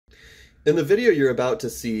In the video you're about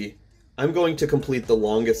to see, I'm going to complete the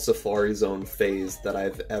longest Safari Zone phase that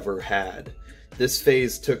I've ever had. This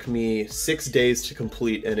phase took me 6 days to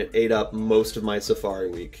complete and it ate up most of my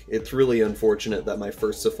Safari Week. It's really unfortunate that my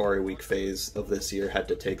first Safari Week phase of this year had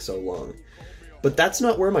to take so long. But that's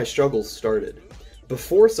not where my struggles started.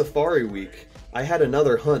 Before Safari Week, I had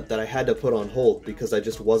another hunt that I had to put on hold because I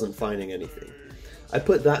just wasn't finding anything. I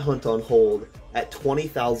put that hunt on hold at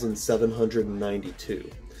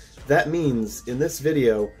 20,792. That means, in this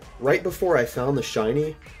video, right before I found the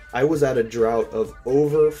shiny, I was at a drought of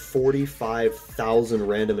over 45,000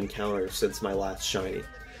 random encounters since my last shiny.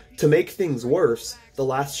 To make things worse, the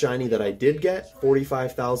last shiny that I did get,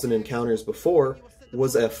 45,000 encounters before,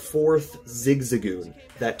 was a 4th Zigzagoon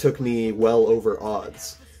that took me well over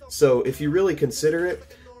odds. So if you really consider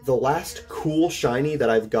it, the last cool shiny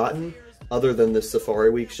that I've gotten, other than this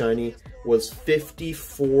Safari Week shiny, was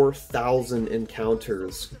 54,000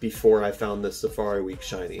 encounters before I found this Safari Week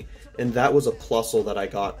shiny. And that was a plusle that I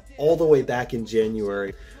got all the way back in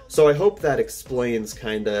January. So I hope that explains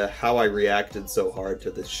kinda how I reacted so hard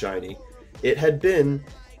to this shiny. It had been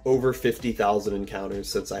over 50,000 encounters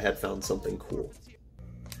since I had found something cool.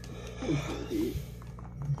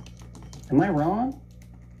 Am I wrong?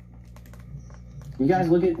 You guys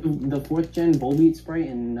look at the 4th gen Volbeat sprite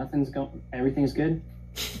and everything's good?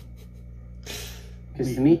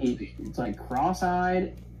 Because to me, it's like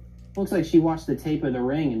cross-eyed. Looks like she watched the tape of The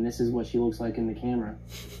Ring and this is what she looks like in the camera.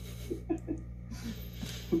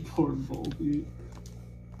 Poor Volbeat.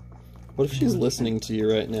 What if she's listening to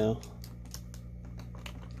you right now?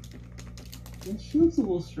 Yeah, she looks a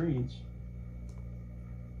little strange.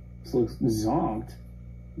 This looks zonked.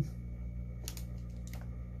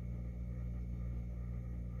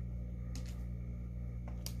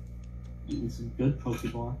 Eating some good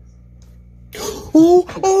Pokeblocks.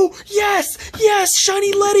 Oh, yes! Yes!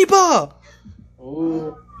 Shiny Ledyba!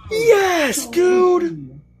 Oh. Yes,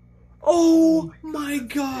 dude! Oh my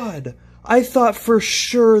god! I thought for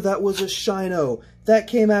sure that was a Shino. That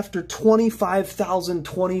came after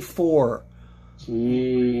 25,024.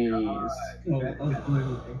 Jeez.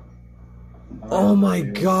 Oh my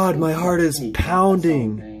god, my heart is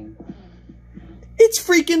pounding. It's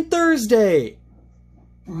freaking Thursday!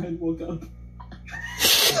 Brian woke up.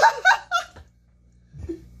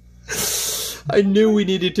 I knew we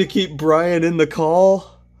needed to keep Brian in the call.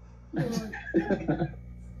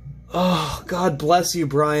 Oh, God bless you,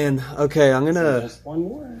 Brian. Okay, I'm gonna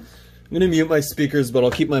mute my speakers, but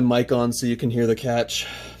I'll keep my mic on so you can hear the catch.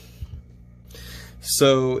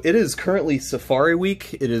 So, it is currently Safari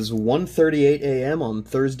Week. It is 1:38 a.m. on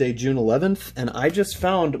Thursday, June 11th, and I just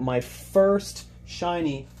found my first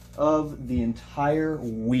shiny of the entire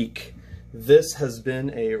week. This has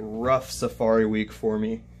been a rough Safari Week for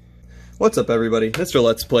me. What's up, everybody? Mr.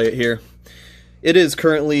 Let's Play It here. It is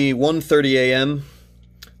currently 1:30 a.m.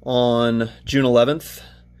 on June 11th.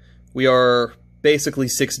 We are basically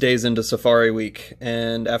 6 days into Safari Week,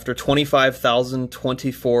 and after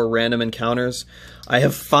 25,024 random encounters, I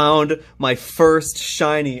have found my first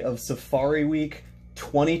shiny of Safari Week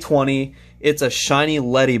 2020. It's a shiny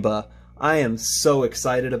Ledyba. I am so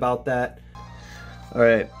excited about that.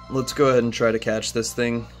 Alright, let's go ahead and try to catch this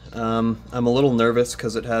thing. I'm a little nervous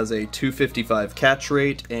because it has a 255 catch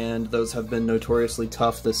rate, and those have been notoriously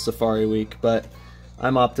tough this Safari Week, but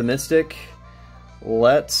I'm optimistic.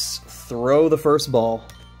 Let's throw the first ball.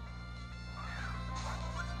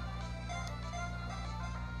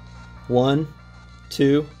 1,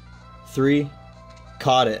 2, 3,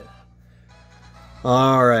 caught it.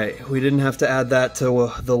 Alright, we didn't have to add that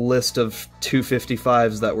to the list of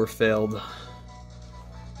 255s that were failed.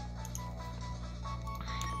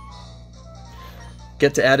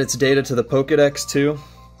 Get to add its data to the Pokedex too.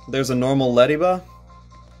 There's a normal Ledyba.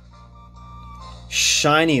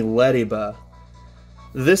 Shiny Ledyba.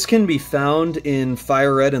 This can be found in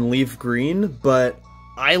Fire Red and Leaf Green, but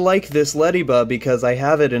I like this Ledyba because I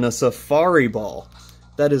have it in a Safari Ball.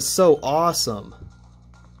 That is so awesome.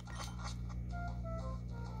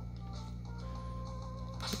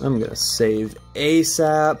 I'm gonna save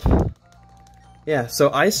ASAP. Yeah,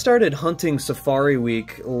 so I started hunting Safari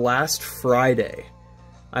Week last Friday.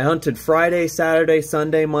 I hunted Friday, Saturday,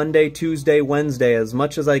 Sunday, Monday, Tuesday, Wednesday as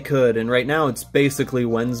much as I could, and right now it's basically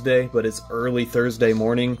Wednesday, but it's early Thursday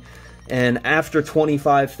morning, and after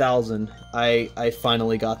 25,000, I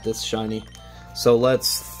finally got this shiny. So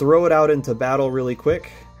let's throw it out into battle really quick.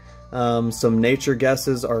 Some nature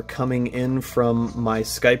guesses are coming in from my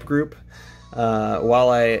Skype group. While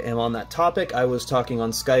I am on that topic, I was talking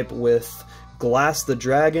on Skype with Glass the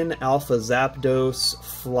Dragon, Alpha Zapdos,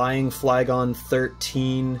 Flying Flygon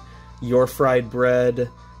 13, Your Fried Bread,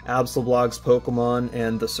 Absolblog's Pokemon,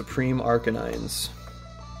 and the Supreme Arcanines.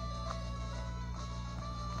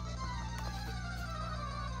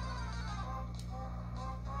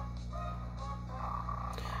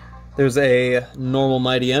 There's a normal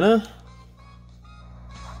Mightyena.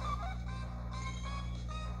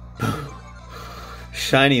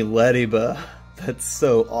 Shiny Ledyba. That's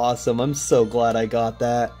so awesome. I'm so glad I got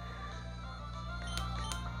that.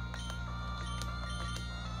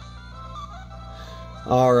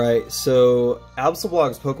 Alright, so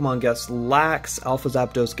Absolblog's Pokemon guessed Lax, Alpha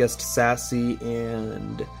Zapdos guessed Sassy,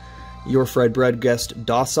 and Your Fried Bread guessed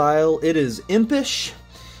Docile. It is Impish.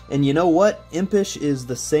 And you know what? Impish is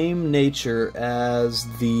the same nature as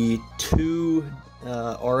the two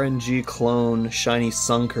RNG clone shiny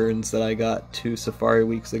Sunkerns that I got 2 Safari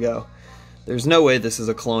weeks ago. There's no way this is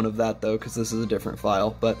a clone of that though, because this is a different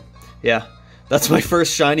file. But yeah, that's my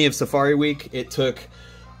first shiny of Safari Week. It took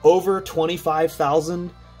over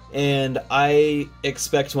 25,000, and I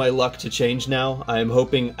expect my luck to change now. I'm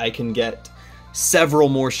hoping I can get several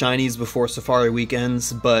more shinies before Safari Week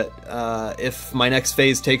ends, but if my next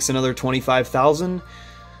phase takes another 25,000,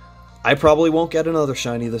 I probably won't get another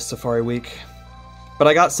shiny this Safari Week. But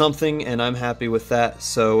I got something, and I'm happy with that,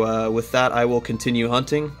 so with that I will continue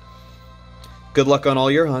hunting. Good luck on all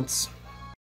your hunts.